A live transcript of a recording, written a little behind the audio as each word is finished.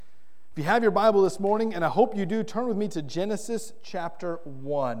If you have your Bible this morning, and I hope you do, turn with me to Genesis chapter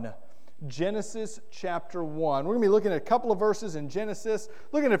 1. Genesis chapter 1. We're going to be looking at a couple of verses in Genesis,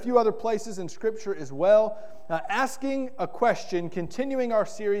 looking at a few other places in Scripture as well, asking a question, continuing our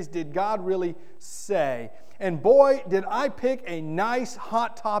series, Did God Really Say? And boy, did I pick a nice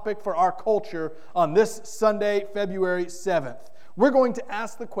hot topic for our culture on this Sunday, February 7th. We're going to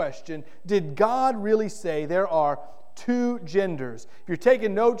ask the question, did God really say there are two genders? If you're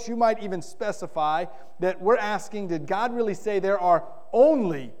taking notes, you might even specify that we're asking, did God really say there are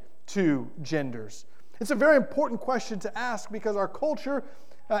only two genders? It's a very important question to ask because our culture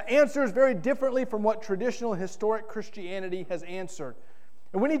answers very differently from what traditional historic Christianity has answered.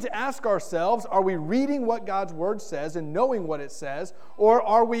 And we need to ask ourselves, are we reading what God's Word says and knowing what it says, or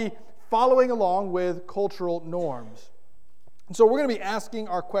are we following along with cultural norms? And so we're going to be asking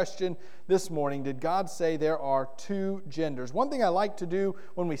our question this morning, did God say there are two genders? One thing I like to do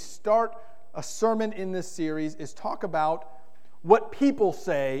when we start a sermon in this series is talk about what people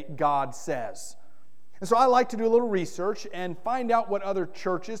say God says. And so I like to do a little research and find out what other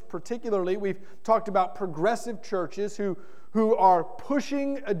churches, particularly we've talked about progressive churches who are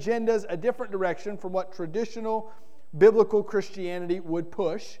pushing agendas a different direction from what traditional biblical Christianity would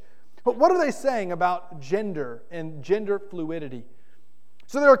push. But what are they saying about gender and gender fluidity?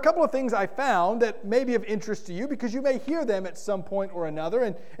 So there are a couple of things I found that may be of interest to you because you may hear them at some point or another,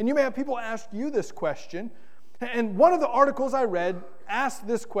 and you may have people ask you this question. And one of the articles I read asked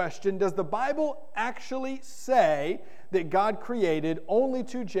this question, does the Bible actually say that God created only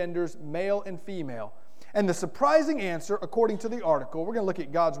two genders, male and female? And the surprising answer, according to the article, we're going to look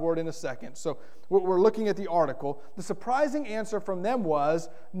at God's Word in a second, so we're looking at the article. The surprising answer from them was,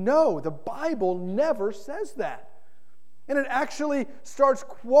 no, the Bible never says that. And it actually starts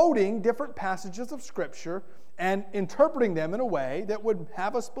quoting different passages of Scripture and interpreting them in a way that would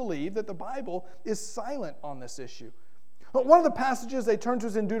have us believe that the Bible is silent on this issue. But one of the passages they turn to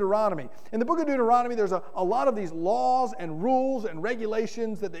is in Deuteronomy. In the book of Deuteronomy, there's a lot of these laws and rules and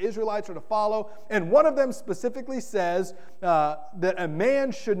regulations that the Israelites are to follow. And one of them specifically says that a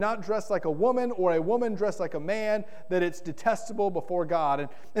man should not dress like a woman or a woman dress like a man, that it's detestable before God.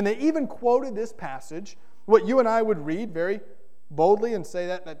 And they even quoted this passage, what you and I would read very boldly and say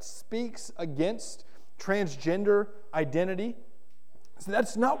that speaks against transgender identity. So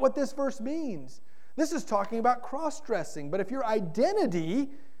that's not what this verse means. This is talking about cross-dressing. But if your identity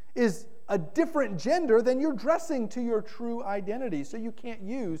is a different gender, then you're dressing to your true identity. So you can't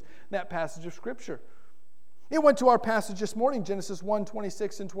use that passage of Scripture. It went to our passage this morning, Genesis 1,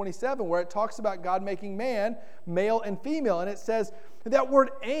 26 and 27, where it talks about God making man, male and female. And it says that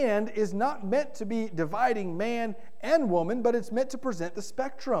word "and" is not meant to be dividing man and woman, but it's meant to present the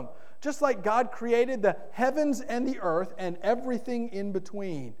spectrum. Just like God created the heavens and the earth and everything in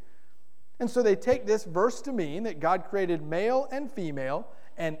between. And so they take this verse to mean that God created male and female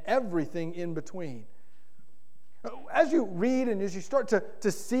and everything in between. As you read and as you start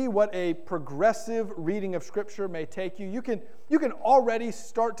to see what a progressive reading of Scripture may take you, you can already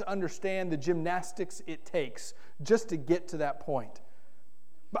start to understand the gymnastics it takes just to get to that point.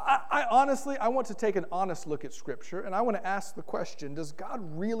 But I honestly want to take an honest look at Scripture, and I want to ask the question, does God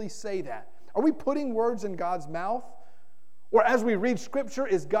really say that? Are we putting words in God's mouth? Or as we read Scripture,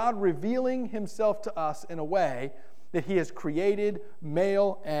 is God revealing Himself to us in a way that He has created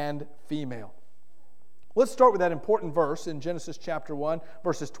male and female? Let's start with that important verse in Genesis chapter 1,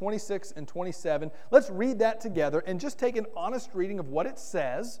 verses 26 and 27. Let's read that together and just take an honest reading of what it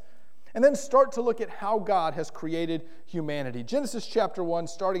says, and then start to look at how God has created humanity. Genesis chapter 1,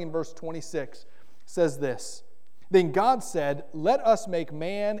 starting in verse 26, says this. Then God said, "Let us make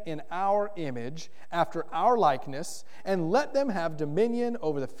man in our image, after our likeness, and let them have dominion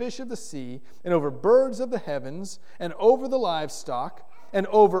over the fish of the sea, and over birds of the heavens, and over the livestock, and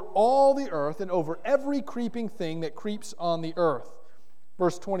over all the earth, and over every creeping thing that creeps on the earth."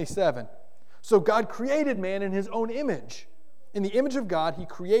 Verse 27. So God created man in His own image. In the image of God, He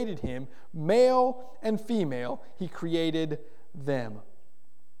created him, male and female, He created them.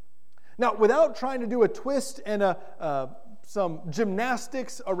 Now, without trying to do a twist and some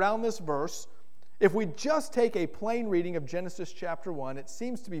gymnastics around this verse, if we just take a plain reading of Genesis chapter 1, it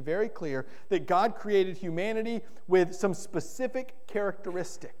seems to be very clear that God created humanity with some specific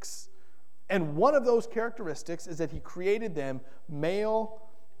characteristics. And one of those characteristics is that He created them male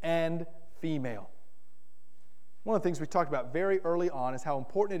and female. One of the things we talked about very early on is how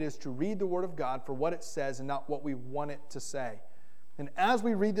important it is to read the Word of God for what it says and not what we want it to say. And as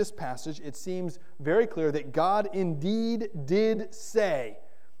we read this passage, it seems very clear that God indeed did say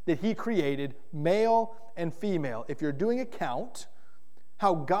that He created male and female. If you're doing a count,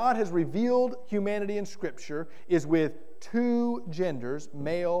 how God has revealed humanity in Scripture is with two genders,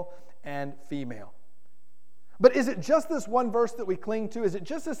 male and female. But is it just this one verse that we cling to? Is it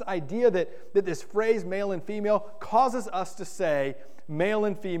just this idea that this phrase, male and female, causes us to say male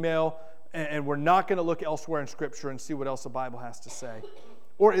and female, and we're not going to look elsewhere in Scripture and see what else the Bible has to say?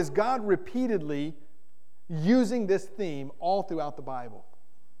 Or is God repeatedly using this theme all throughout the Bible?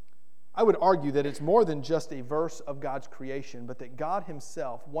 I would argue that it's more than just a verse of God's creation, but that God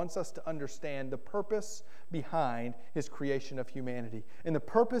Himself wants us to understand the purpose behind His creation of humanity. And the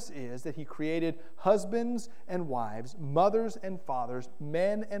purpose is that He created husbands and wives, mothers and fathers,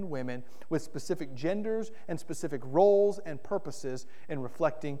 men and women, with specific genders and specific roles and purposes in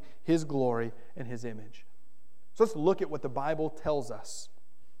reflecting His glory and His image. So let's look at what the Bible tells us.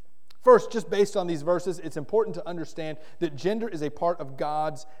 First, just based on these verses, it's important to understand that gender is a part of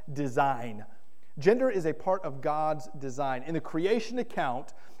God's design. Gender is a part of God's design. In the creation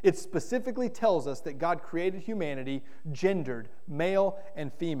account, it specifically tells us that God created humanity gendered, male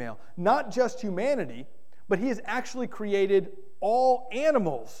and female. Not just humanity, but He has actually created all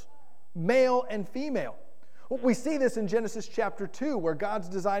animals, male and female. We see this in Genesis chapter 2, where God's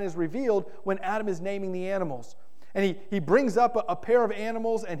design is revealed when Adam is naming the animals. And he brings up a pair of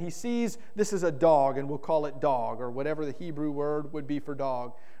animals, and he sees this is a dog, and we'll call it dog, or whatever the Hebrew word would be for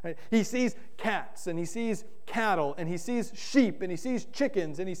dog. Right? He sees cats, and he sees cattle, and he sees sheep, and he sees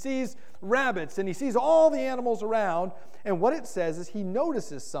chickens, and he sees rabbits, and he sees all the animals around. And what it says is he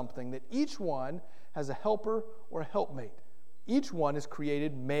notices something, that each one has a helper or a helpmate. Each one is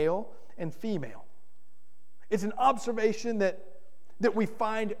created male and female. It's an observation that we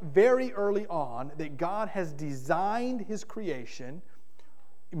find very early on, that God has designed His creation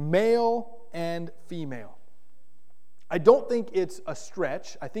male and female. I don't think it's a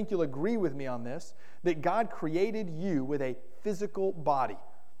stretch, I think you'll agree with me on this, that God created you with a physical body.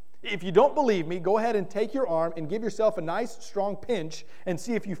 If you don't believe me, go ahead and take your arm and give yourself a nice strong pinch and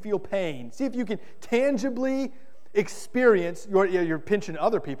see if you feel pain. See if you can tangibly experience, you're pinching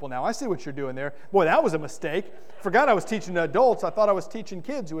other people now. I see what you're doing there. Boy, that was a mistake. Forgot I was teaching adults. I thought I was teaching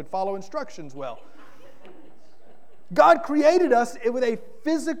kids who would follow instructions well. God created us with a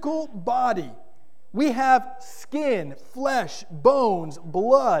physical body. We have skin, flesh, bones,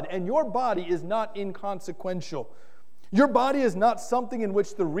 blood, and your body is not inconsequential. Your body is not something in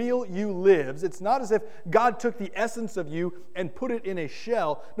which the real you lives. It's not as if God took the essence of you and put it in a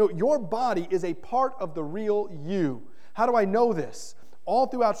shell. No, your body is a part of the real you. How do I know this? All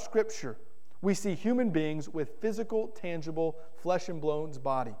throughout Scripture, we see human beings with physical, tangible, flesh and bones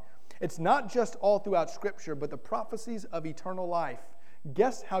body. It's not just all throughout Scripture, but the prophecies of eternal life.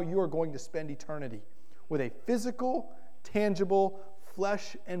 Guess how you are going to spend eternity? With a physical, tangible,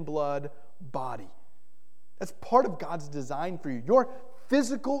 flesh and blood body. That's part of God's design for you. Your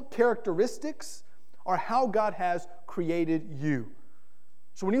physical characteristics are how God has created you.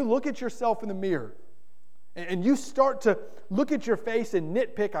 So when you look at yourself in the mirror and you start to look at your face and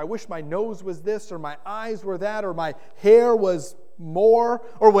nitpick, I wish my nose was this, or my eyes were that, or my hair was more,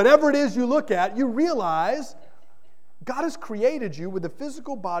 or whatever it is you look at, you realize God has created you with the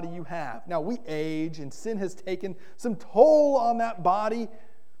physical body you have. Now, we age, and sin has taken some toll on that body.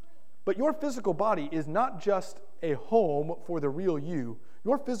 But your physical body is not just a home for the real you.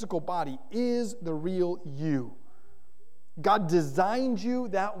 Your physical body is the real you. God designed you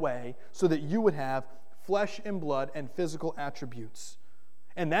that way so that you would have flesh and blood and physical attributes.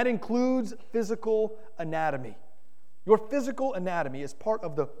 And that includes physical anatomy. Your physical anatomy is part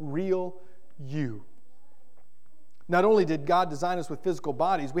of the real you. Not only did God design us with physical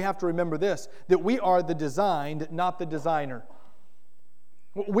bodies, we have to remember this, that we are the designed, not the designer.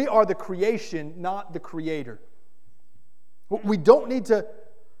 We are the creation, not the creator. We don't need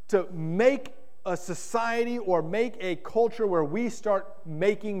to make a society or make a culture where we start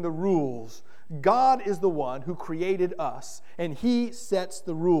making the rules. God is the one who created us, and He sets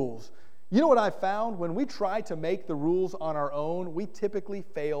the rules. You know what I've found? When we try to make the rules on our own, we typically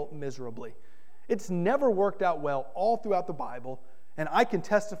fail miserably. It's never worked out well all throughout the Bible, and I can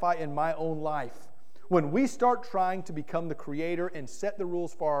testify in my own life. When we start trying to become the creator and set the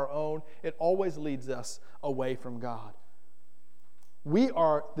rules for our own, it always leads us away from God. We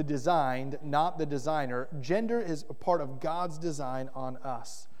are the designed, not the designer. Gender is a part of God's design on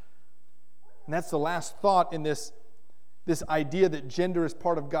us. And that's the last thought in this idea that gender is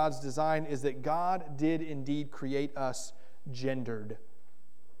part of God's design, is that God did indeed create us gendered.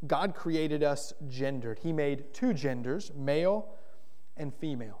 God created us gendered. He made two genders, male and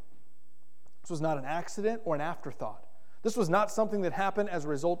female. This was not an accident or an afterthought. This was not something that happened as a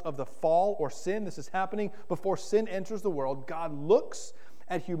result of the fall or sin. This is happening before sin enters the world. God looks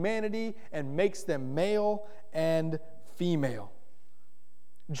at humanity and makes them male and female.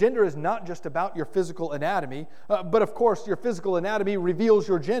 Gender is not just about your physical anatomy, but of course your physical anatomy reveals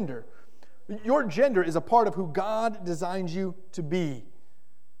your gender. Your gender is a part of who God designs you to be.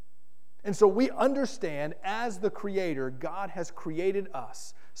 And so we understand, as the Creator, God has created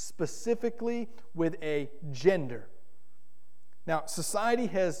us specifically with a gender. Now, society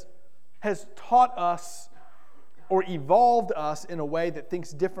has taught us or evolved us in a way that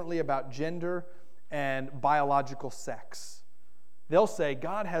thinks differently about gender and biological sex. They'll say,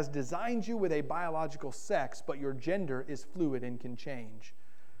 God has designed you with a biological sex, but your gender is fluid and can change.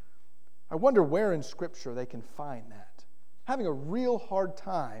 I wonder where in Scripture they can find that. Having a real hard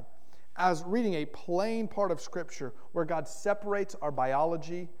time as reading a plain part of Scripture where God separates our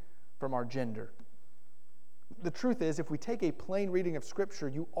biology from our gender. The truth is, if we take a plain reading of Scripture,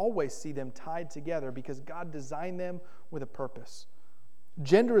 you always see them tied together because God designed them with a purpose.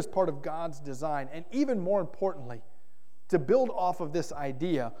 Gender is part of God's design, and even more importantly, to build off of this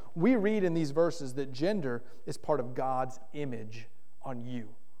idea, we read in these verses that gender is part of God's image on you.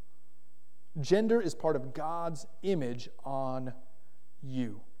 Gender is part of God's image on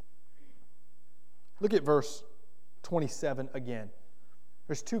you. Look at verse 27 again.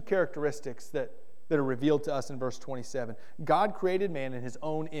 There's two characteristics that are revealed to us in verse 27. God created man in His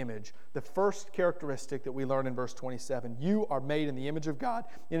own image. The first characteristic that we learn in verse 27, you are made in the image of God,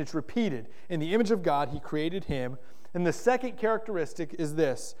 and it's repeated. In the image of God, He created him. And the second characteristic is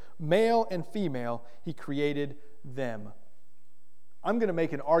this, male and female, He created them. I'm going to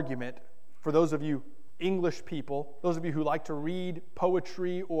make an argument for those of you English people, those of you who like to read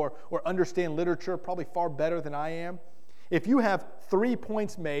poetry or understand literature probably far better than I am. If you have 3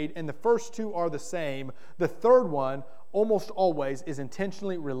 points made and the first two are the same, the third one almost always is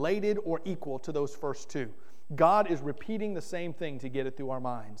intentionally related or equal to those first two. God is repeating the same thing to get it through our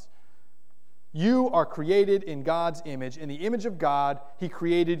minds. You are created in God's image. In the image of God, He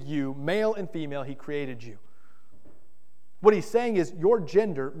created you. Male and female, He created you. What He's saying is your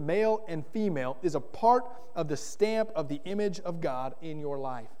gender, male and female, is a part of the stamp of the image of God in your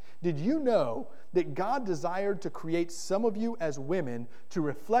life. Did you know that God desired to create some of you as women to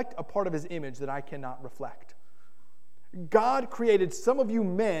reflect a part of His image that I cannot reflect? God created some of you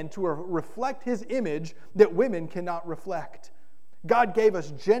men to reflect His image that women cannot reflect. God gave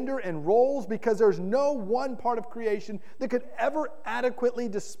us gender and roles because there's no one part of creation that could ever adequately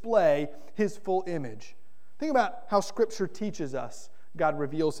display His full image. Think about how Scripture teaches us God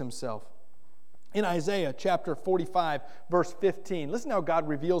reveals Himself. In Isaiah chapter 45, verse 15, listen how God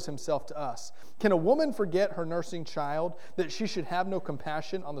reveals Himself to us. Can a woman forget her nursing child, that she should have no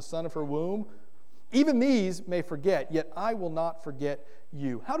compassion on the son of her womb? Even these may forget, yet I will not forget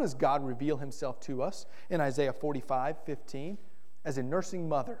you. How does God reveal Himself to us? In Isaiah 45, 15, as a nursing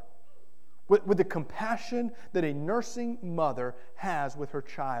mother. With the compassion that a nursing mother has with her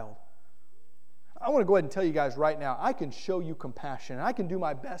child. I want to go ahead and tell you guys right now, I can show you compassion. I can do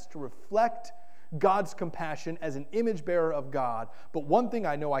my best to reflect God's compassion as an image bearer of God. But one thing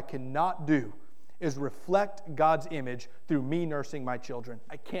I know I cannot do is reflect God's image through me nursing my children.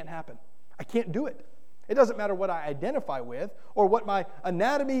 It can't happen. I can't do it. It doesn't matter what I identify with or what my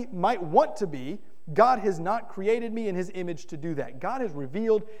anatomy might want to be. God has not created me in His image to do that. God has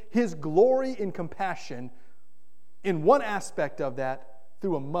revealed His glory in compassion in one aspect of that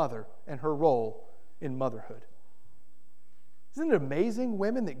through a mother and her role in motherhood. Isn't it amazing,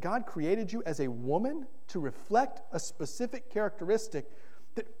 women, that God created you as a woman to reflect a specific characteristic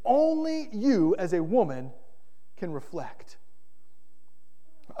that only you as a woman can reflect?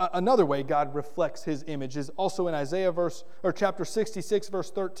 Another way God reflects His image is also in Isaiah chapter 66,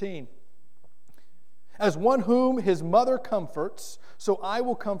 verse 13. As one whom his mother comforts, so I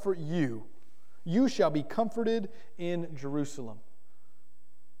will comfort you. You shall be comforted in Jerusalem.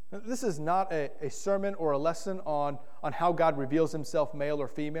 This is not a sermon or a lesson on how God reveals Himself, male or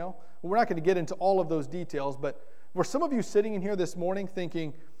female. We're not going to get into all of those details, but were some of you sitting in here this morning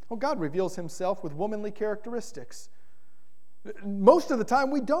thinking, oh, God reveals Himself with womanly characteristics? Most of the time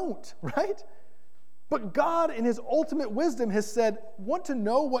we don't, right? But God, in His ultimate wisdom, has said, want to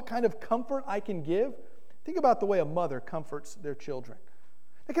know what kind of comfort I can give? Think about the way a mother comforts their children.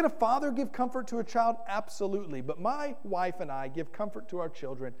 Can a father give comfort to a child? Absolutely. But my wife and I give comfort to our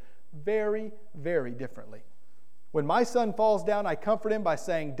children very, very differently. When my son falls down, I comfort him by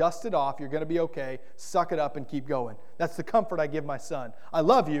saying, dust it off, you're going to be okay, suck it up and keep going. That's the comfort I give my son. I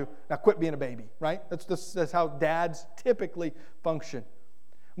love you, now quit being a baby, right? That's how dads typically function.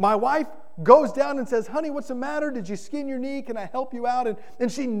 My wife goes down and says, honey, what's the matter? Did you skin your knee? Can I help you out?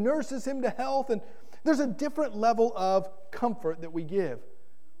 And she nurses him to health. And there's a different level of comfort that we give.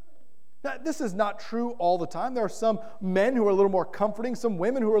 Now, this is not true all the time. There are some men who are a little more comforting, some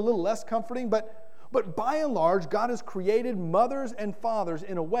women who are a little less comforting, but by and large, God has created mothers and fathers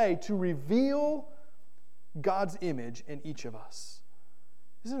in a way to reveal God's image in each of us.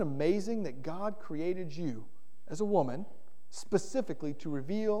 Isn't it amazing that God created you as a woman specifically to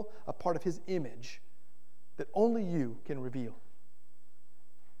reveal a part of His image that only you can reveal?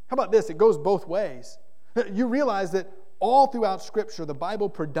 How about this? It goes both ways. You realize that all throughout Scripture, the Bible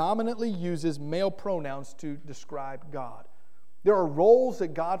predominantly uses male pronouns to describe God. There are roles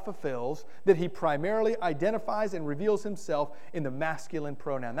that God fulfills that He primarily identifies and reveals Himself in the masculine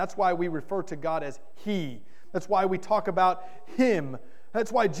pronoun. That's why we refer to God as He. That's why we talk about Him.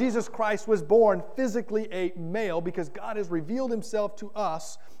 That's why Jesus Christ was born physically a male, because God has revealed Himself to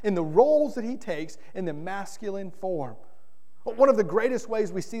us in the roles that He takes in the masculine form. One of the greatest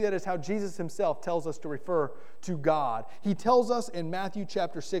ways we see that is how Jesus Himself tells us to refer to God. He tells us in Matthew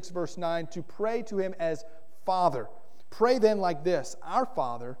chapter 6, verse 9, to pray to Him as Father. Pray then like this: Our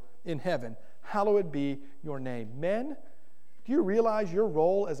Father in heaven, hallowed be your name. Men, do you realize your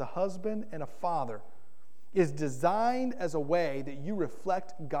role as a husband and a father is designed as a way that you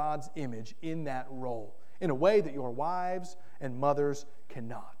reflect God's image in that role, in a way that your wives and mothers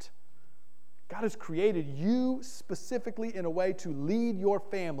cannot? God has created you specifically in a way to lead your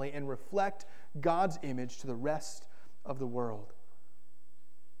family and reflect God's image to the rest of the world.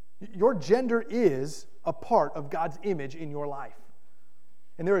 Your gender is a part of God's image in your life.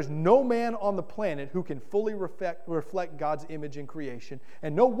 And there is no man on the planet who can fully reflect God's image in creation,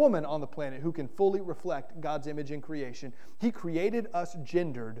 and no woman on the planet who can fully reflect God's image in creation. He created us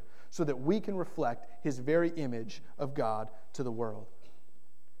gendered so that we can reflect His very image of God to the world.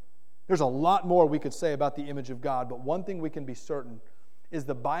 There's a lot more we could say about the image of God, but one thing we can be certain is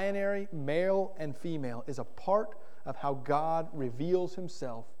the binary male and female is a part of how God reveals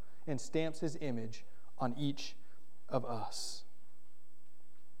Himself and stamps His image on each of us.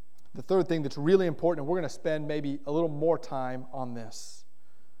 The third thing that's really important, and we're going to spend maybe a little more time on this: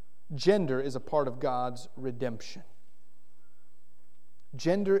 gender is a part of God's redemption.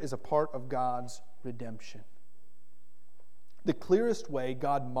 Gender is a part of God's redemption. The clearest way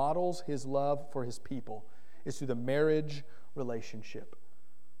God models His love for His people is through the marriage relationship.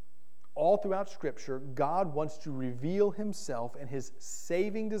 All throughout Scripture, God wants to reveal Himself and His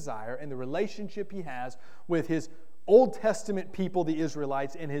saving desire and the relationship He has with His Old Testament people, the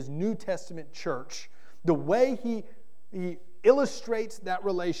Israelites, and His New Testament church. The way He illustrates that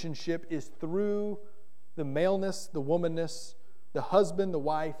relationship is through the maleness, the womanness, the husband, the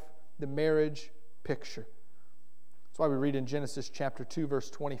wife, the marriage picture. That's why we read in Genesis chapter 2, verse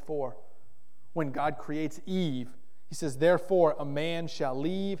 24, when God creates Eve, He says, "Therefore a man shall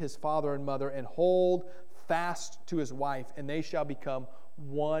leave his father and mother and hold fast to his wife, and they shall become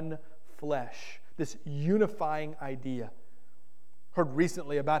one flesh." This unifying idea. Heard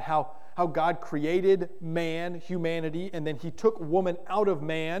recently about how God created man, humanity, and then He took woman out of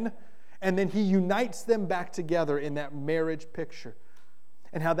man, and then He unites them back together in that marriage picture.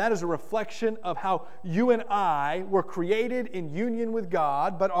 And how that is a reflection of how you and I were created in union with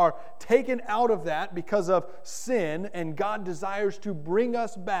God, but are taken out of that because of sin, and God desires to bring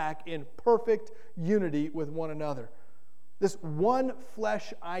us back in perfect unity with one another. This one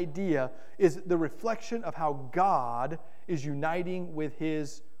flesh idea is the reflection of how God is uniting with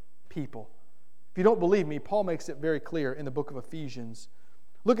His people. If you don't believe me, Paul makes it very clear in the book of Ephesians.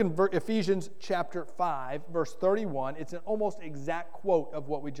 Look in Ephesians chapter 5, verse 31. It's an almost exact quote of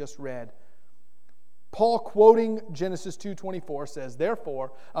what we just read. Paul, quoting Genesis 2:24, says,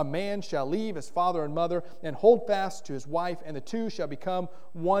 "Therefore a man shall leave his father and mother and hold fast to his wife, and the two shall become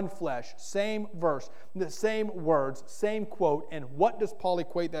one flesh." Same verse, the same words, same quote. And what does Paul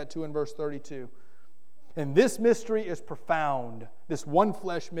equate that to in verse 32? And this mystery is profound, this one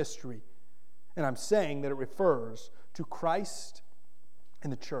flesh mystery. And I'm saying that it refers to Christ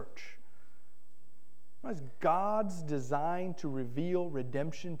and the church. God's design to reveal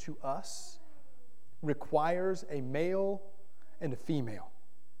redemption to us requires a male and a female.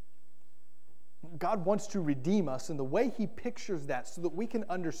 God wants to redeem us, and the way He pictures that so that we can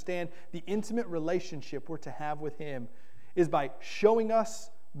understand the intimate relationship we're to have with Him is by showing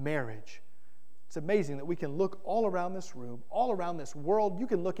us marriage. It's amazing that we can look all around this room, all around this world. You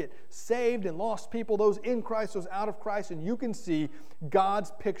can look at saved and lost people, those in Christ, those out of Christ, and you can see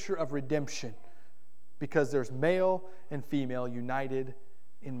God's picture of redemption because there's male and female united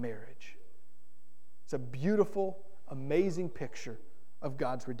in marriage. It's a beautiful, amazing picture of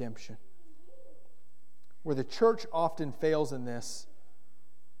God's redemption. Where the church often fails in this,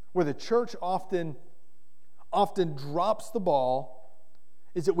 where the church often drops the ball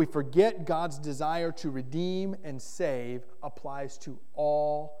is that we forget God's desire to redeem and save applies to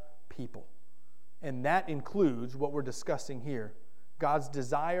all people. And that includes what we're discussing here. God's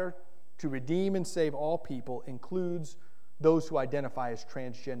desire to redeem and save all people includes those who identify as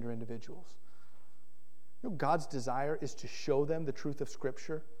transgender individuals. God's desire is to show them the truth of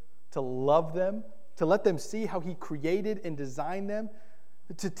Scripture, to love them, to let them see how He created and designed them,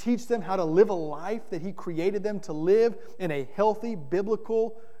 to teach them how to live a life that He created them to live in a healthy,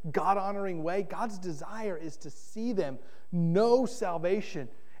 biblical, God-honoring way. God's desire is to see them know salvation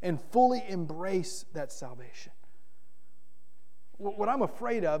and fully embrace that salvation. What I'm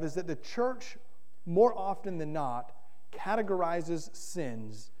afraid of is that the church, more often than not, categorizes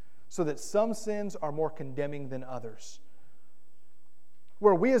sins so that some sins are more condemning than others.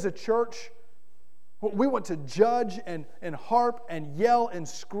 Where we as a church, we want to judge and harp and yell and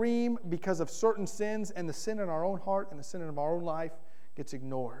scream because of certain sins, and the sin in our own heart and the sin in our own life gets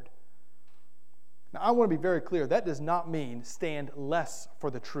ignored. Now, I want to be very clear. That does not mean stand less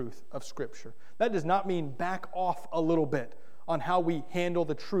for the truth of Scripture. That does not mean back off a little bit on how we handle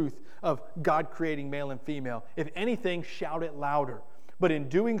the truth of God creating male and female. If anything, shout it louder. But in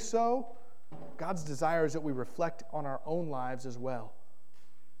doing so, God's desire is that we reflect on our own lives as well.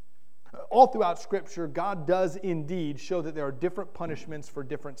 All throughout Scripture, God does indeed show that there are different punishments for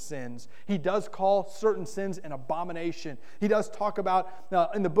different sins. He does call certain sins an abomination. He does talk about,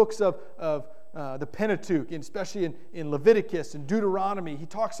 in the books of the Pentateuch, and especially in Leviticus and Deuteronomy, he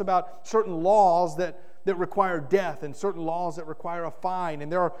talks about certain laws that require death and certain laws that require a fine.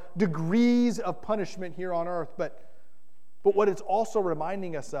 And there are degrees of punishment here on earth. But what it's also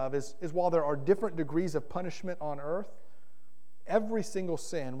reminding us of is while there are different degrees of punishment on earth, every single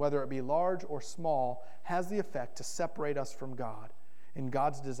sin, whether it be large or small, has the effect to separate us from God. And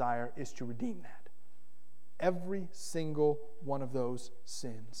God's desire is to redeem that. Every single one of those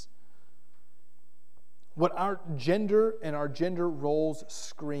sins. What our gender and our gender roles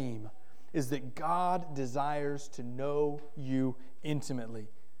scream is that God desires to know you intimately.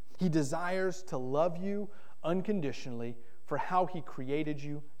 He desires to love you unconditionally for how He created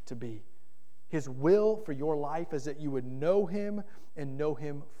you to be. His will for your life is that you would know Him and know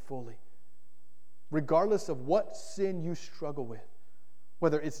Him fully. Regardless of what sin you struggle with,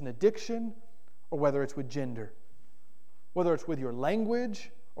 whether it's an addiction or whether it's with gender, whether it's with your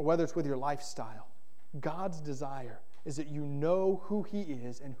language or whether it's with your lifestyle, God's desire is that you know who He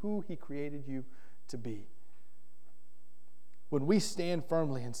is and who He created you to be. When we stand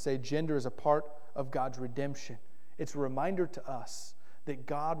firmly and say gender is a part of God's redemption, it's a reminder to us that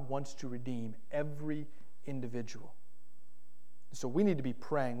God wants to redeem every individual. So we need to be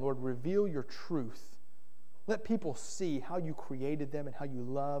praying, Lord, reveal your truth. Let people see how you created them and how you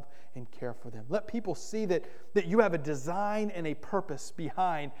love and care for them. Let people see that you have a design and a purpose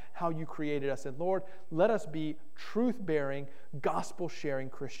behind how you created us. And Lord, let us be truth-bearing, gospel-sharing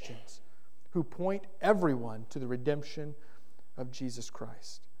Christians who point everyone to the redemption of Jesus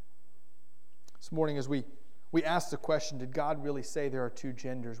Christ. This morning as we ask the question, did God really say there are two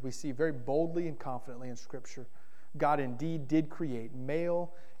genders? We see very boldly and confidently in Scripture, God indeed did create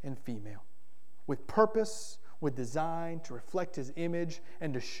male and female with purpose, with design to reflect His image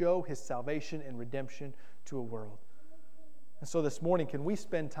and to show His salvation and redemption to a world. And so this morning, can we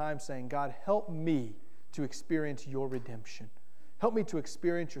spend time saying, God, help me to experience your redemption. Help me to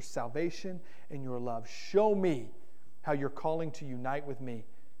experience your salvation and your love. Show me how you're calling to unite with me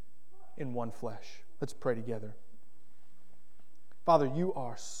in one flesh. Let's pray together. Father, you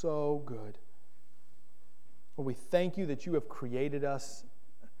are so good. Lord, we thank you that you have created us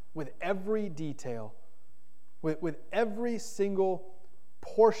with every detail, with every single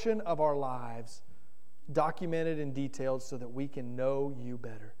portion of our lives documented and detailed so that we can know you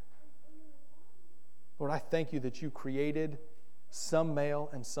better. Lord, I thank you that you created some male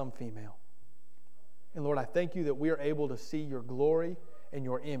and some female. And Lord, I thank you that we are able to see your glory and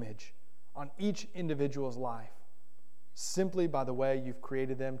your image on each individual's life simply by the way you've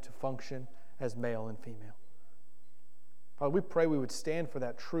created them to function as male and female. Father, we pray we would stand for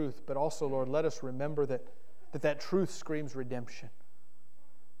that truth, but also, Lord, let us remember that truth screams redemption.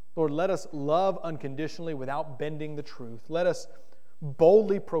 Lord, let us love unconditionally without bending the truth. Let us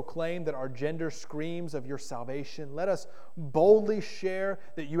boldly proclaim that our gender screams of your salvation. Let us boldly share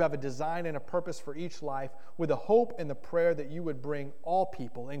that you have a design and a purpose for each life with the hope and the prayer that you would bring all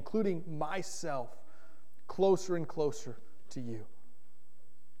people, including myself, closer and closer to you.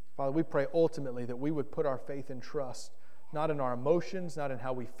 Father, we pray ultimately that we would put our faith and trust not in our emotions, not in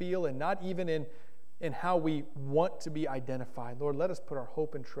how we feel, and not even in how we want to be identified. Lord, let us put our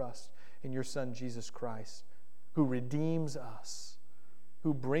hope and trust in your Son, Jesus Christ, who redeems us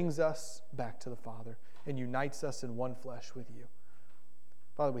who brings us back to the Father and unites us in one flesh with you.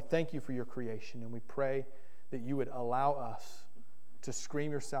 Father, we thank you for your creation, and we pray that you would allow us to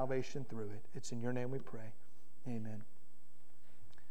scream your salvation through it. It's in your name we pray. Amen.